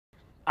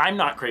I'm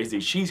not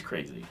crazy, she's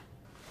crazy.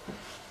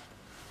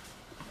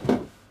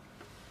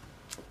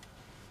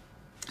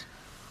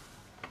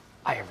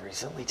 I have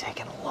recently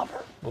taken a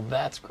lover. Well,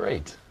 that's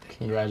great.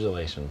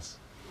 Congratulations.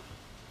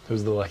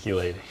 Who's the lucky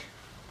lady?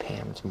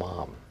 Pam's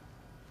mom.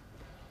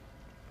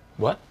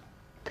 What?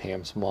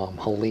 Pam's mom,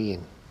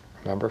 Helene.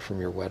 Remember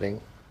from your wedding?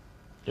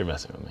 You're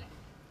messing with me.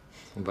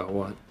 About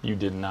what? You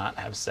did not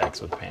have sex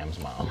with Pam's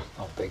mom.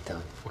 Oh, big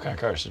time. What kind of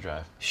car does she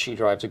drive? She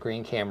drives a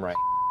green Camry,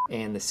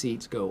 and the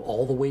seats go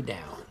all the way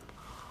down.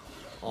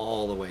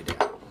 All the way down.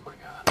 Oh my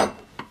God.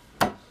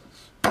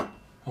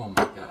 Oh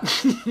my God.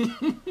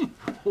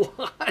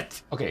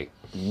 What? Okay,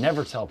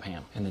 never tell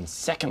Pam. And then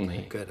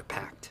secondly... Good, a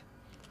pact.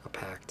 A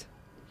pact.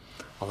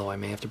 Although I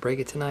may have to break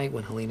it tonight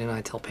when Helene and I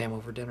tell Pam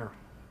over dinner.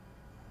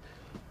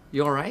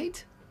 You all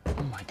right?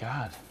 Oh my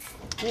God.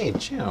 Hey,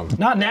 Jim.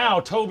 Not now,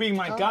 Toby,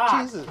 my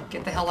God. Jesus.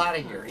 Get the hell out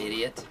of here,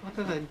 idiot. What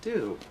did I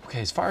do? Okay,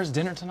 as far as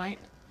dinner tonight,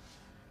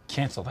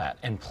 cancel that.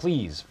 And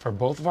please, for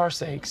both of our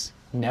sakes,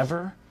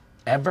 never,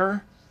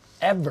 ever,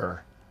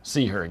 ever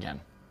see her again.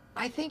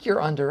 I think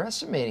you're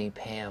underestimating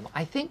Pam.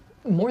 I think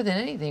more than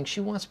anything,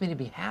 she wants me to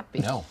be happy.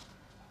 No,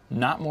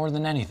 not more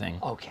than anything.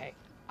 Okay,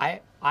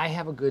 I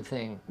have a good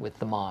thing with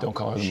the mom. Don't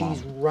call her the mom.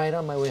 She's right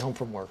on my way home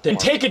from work. Then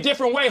take a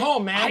different way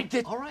home, man.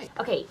 All right.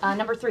 Okay,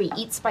 number 3,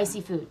 eat spicy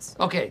foods.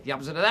 Okay, the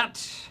opposite of that.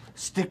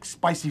 Stick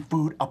spicy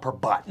food up her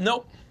butt.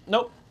 Nope,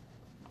 nope,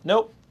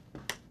 nope,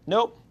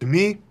 nope. To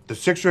me, the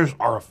Sixers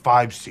are a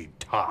 5-seed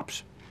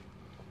tops.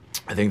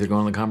 I think they're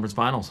going to the conference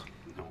finals.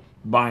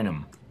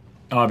 Bynum,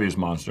 obvious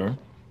monster.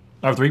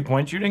 Our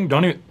 3-point shooting,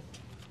 don't even...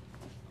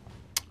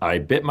 I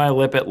bit my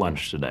lip at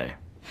lunch today.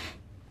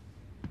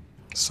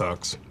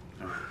 Sucks.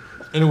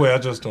 Anyway, I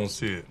just don't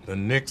see it. The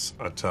Knicks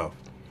are tough.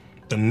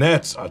 The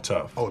Nets are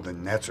tough. Oh, the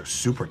Nets are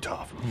super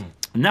tough.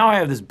 Now I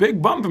have this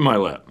big bump in my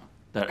lip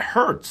that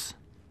hurts.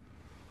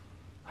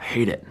 I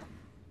hate it.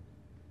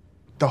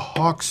 The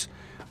Hawks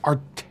are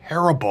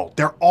terrible.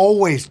 They're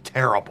always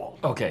terrible.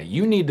 Okay,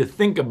 you need to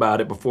think about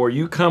it before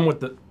you come with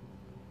the...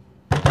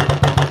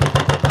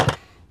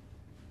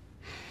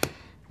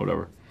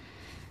 Whatever.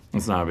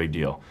 It's not a big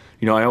deal.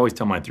 You know, I always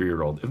tell my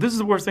 3-year-old, if this is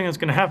the worst thing that's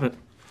gonna happen,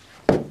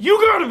 you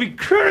gotta be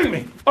kidding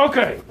me.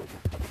 Okay,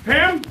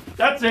 Pam,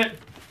 that's it.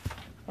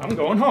 I'm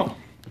going home.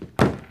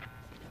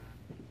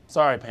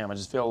 Sorry, Pam, I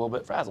just feel a little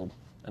bit frazzled.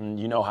 And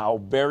you know how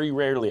very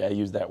rarely I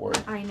use that word.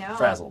 I know.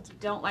 Frazzled.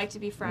 Don't like to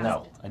be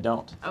frazzled. No, I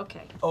don't.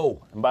 Okay. Oh,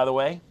 and by the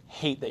way,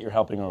 hate that you're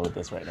helping her with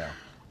this right now.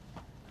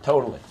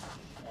 Totally.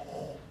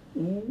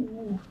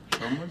 Ooh,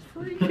 someone's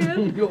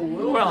freaking. You're a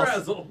little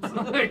frazzled.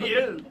 He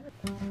is.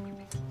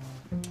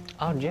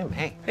 Oh, Jim,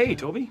 hey. Hey,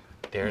 Toby.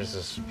 There's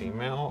this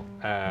female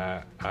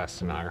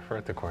stenographer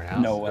at the courthouse.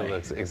 No way. That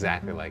looks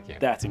exactly like you.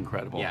 That's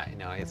incredible. Yeah,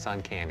 no, it's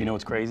uncanny. You know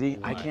what's crazy?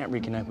 I can't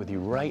reconnect with you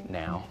right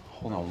now.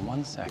 Hold on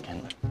 1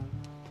 second.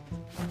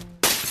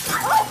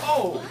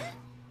 Oh!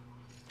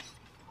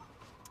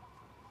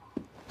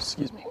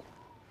 Excuse me.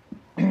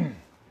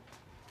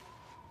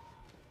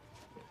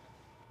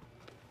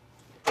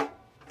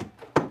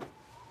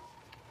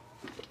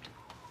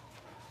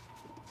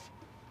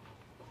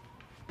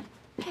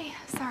 Hey,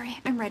 sorry,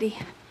 I'm ready.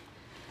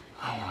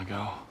 I don't want to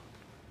go.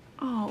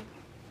 Oh,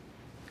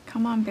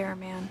 come on, Bear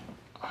Man.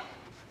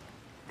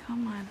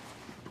 Come on.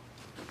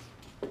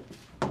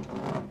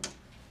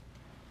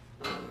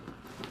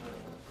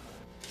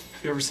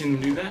 Have you ever seen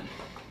them do that?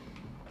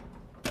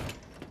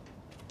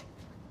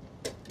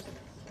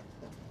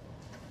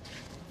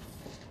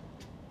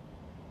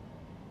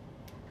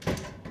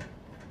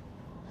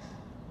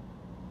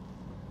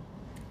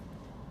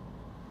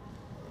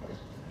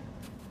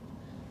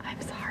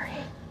 I'm sorry.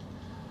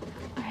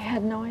 I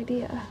had no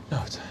idea.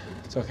 No,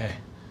 it's okay.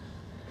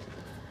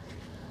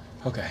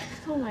 Okay.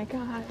 Oh my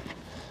God.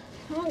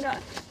 Oh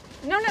God.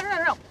 No, no,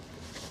 no, no.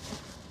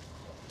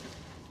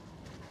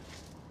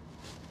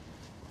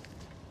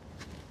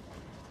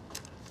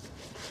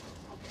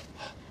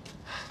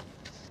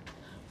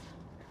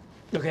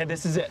 Okay,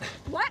 this is it.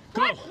 What?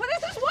 Go. What? What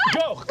is this? What?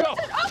 Go, go.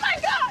 What's it? Oh my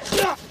God!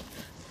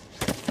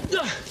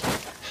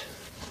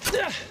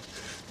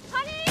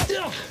 Honey!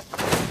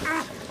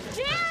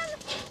 Jan!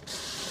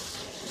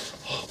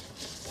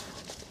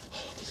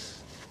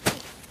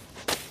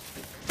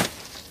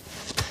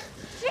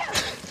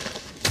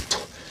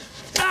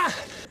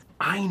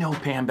 I know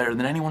Pam better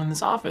than anyone in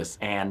this office.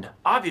 And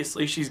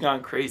obviously she's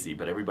gone crazy,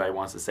 but everybody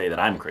wants to say that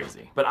I'm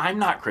crazy. But I'm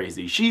not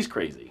crazy, she's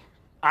crazy.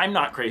 I'm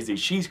not crazy,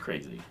 she's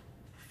crazy.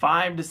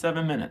 5 to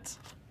 7 minutes.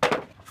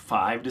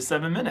 5 to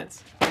 7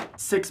 minutes.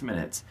 6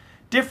 minutes.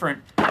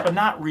 Different, but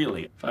not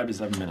really. 5 to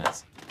 7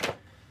 minutes.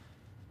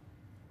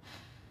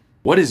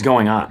 What is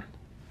going on?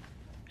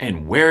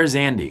 And where's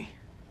Andy?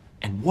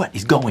 And what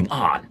is going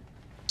on?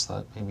 Just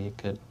thought maybe you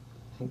could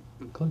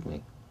include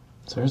me.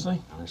 Seriously?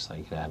 I just thought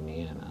you could add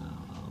me in. I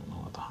don't know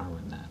what the harm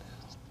in that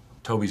is.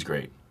 Toby's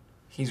great.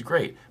 He's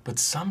great, but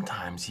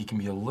sometimes he can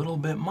be a little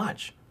bit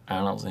much. I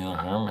don't see no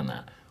harm in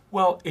that.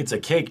 Well, it's a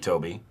cake,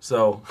 Toby,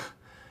 so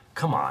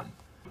come on.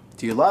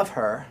 Do you love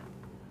her,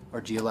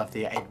 or do you love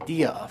the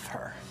idea of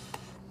her?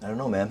 I don't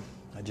know, man.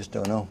 I just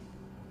don't know.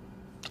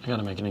 I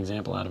gotta make an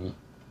example out of him.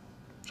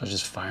 Should I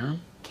just fire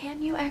him?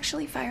 Can you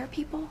actually fire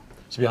people?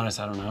 To be honest,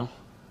 I don't know.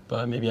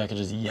 But maybe I could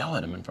just yell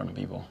at him in front of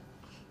people.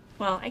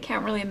 Well, I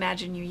can't really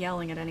imagine you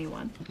yelling at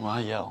anyone. Well, I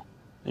yell.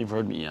 You've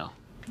heard me yell.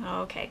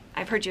 Oh, okay.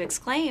 I've heard you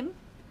exclaim.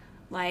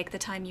 Like the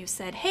time you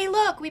said, "Hey,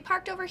 look, we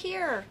parked over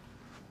here."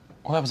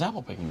 Well, that was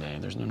apple picking day.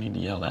 There's no need to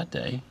yell that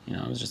day. You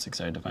know, I was just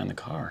excited to find the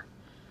car.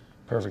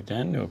 Perfect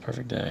end to a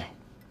perfect day.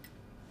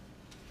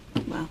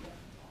 Well,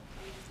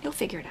 you'll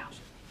figure it out.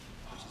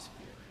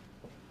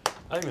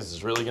 I think this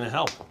is really gonna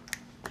help.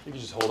 You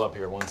can just hold up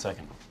here 1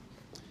 second.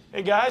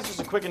 Hey guys, just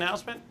a quick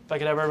announcement. If I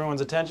could have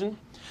everyone's attention.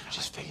 I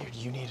just figured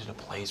you needed a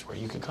place where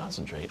you could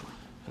concentrate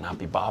and not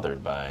be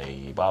bothered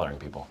by bothering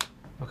people.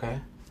 Okay.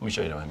 Let me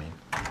show you what I mean.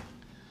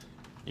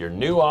 Your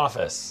new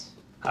office.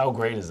 How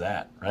great is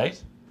that, right?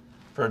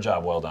 For a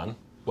job well done.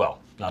 Well,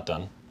 not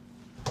done.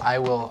 I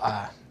will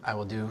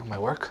do my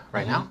work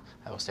right now.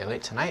 I will stay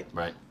late tonight.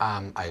 Right.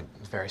 I'm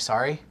very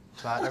sorry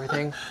about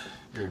everything.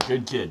 You're a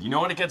good kid. You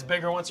know when it gets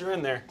bigger once you're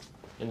in there.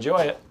 Enjoy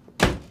it.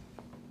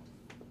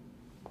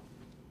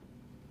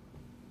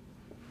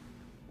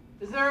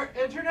 Is there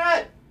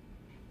internet?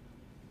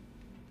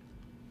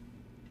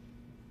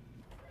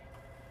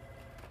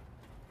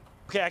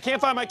 Okay, I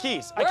can't find my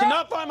keys. I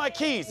cannot find my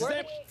keys.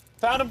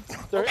 Found them?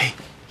 Hey,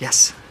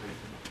 yes.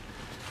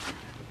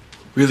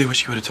 Really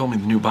wish you would have told me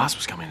the new boss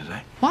was coming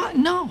today. What?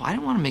 No, I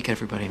didn't want to make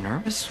everybody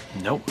nervous.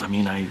 Nope. I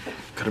mean, I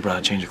could have brought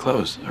a change of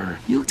clothes, or...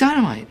 You look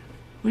dynamite.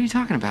 What are you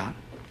talking about?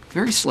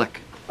 Very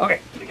slick. Okay,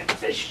 we got the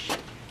fish.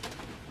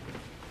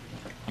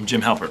 I'm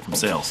Jim Halpert from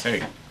sales.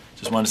 Hey,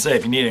 Just wanted to say,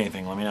 if you need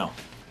anything, let me know.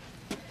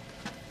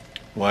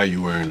 why are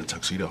you wearing a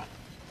tuxedo?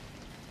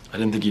 I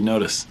didn't think you'd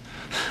notice.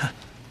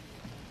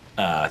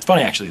 It's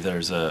funny, actually.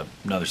 There's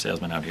another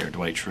salesman out here,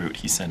 Dwight Schrute.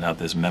 He sent out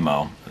this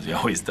memo, as he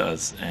always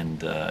does,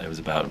 and it was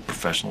about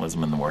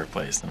professionalism in the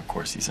workplace. And of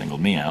course, he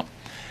singled me out.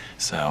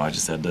 So I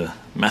just had to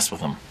mess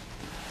with him.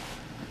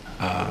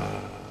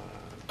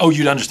 Oh,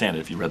 you'd understand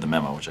it if you read the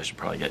memo, which I should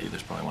probably get you.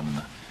 There's probably one in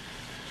the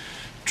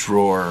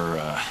drawer.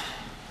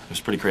 It was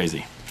pretty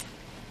crazy.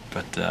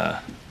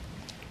 But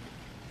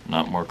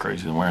not more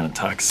crazy than wearing a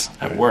tux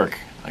at work.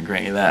 I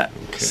grant you that.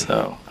 Okay.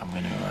 So I'm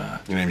going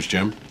to... Your name's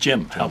Jim?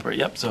 Jim Halpert,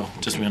 yep. So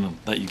just going to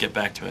let you get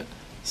back to it.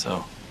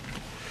 So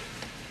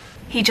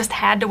He just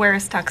had to wear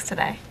his tux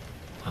today.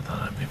 I thought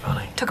that'd be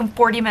funny. Took him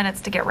 40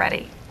 minutes to get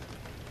ready.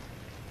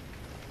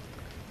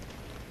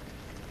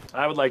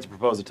 I would like to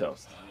propose a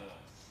toast.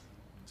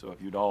 So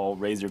if you'd all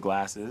raise your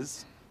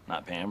glasses,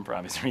 not Pam for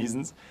obvious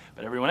reasons,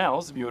 but everyone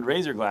else, if you would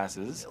raise your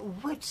glasses.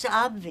 What's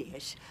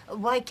obvious?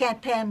 Why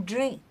can't Pam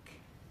drink?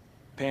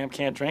 Pam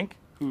can't drink?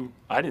 Who?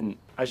 I didn't.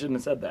 I shouldn't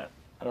have said that.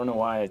 I don't know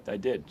why I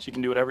did. She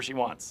can do whatever she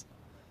wants.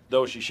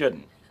 Though she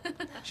shouldn't.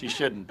 She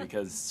shouldn't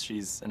because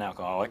she's an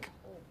alcoholic.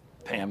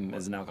 Pam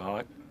is an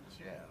alcoholic.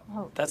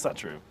 Oh. That's not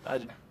true.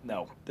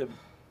 No.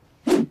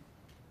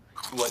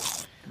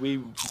 What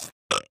we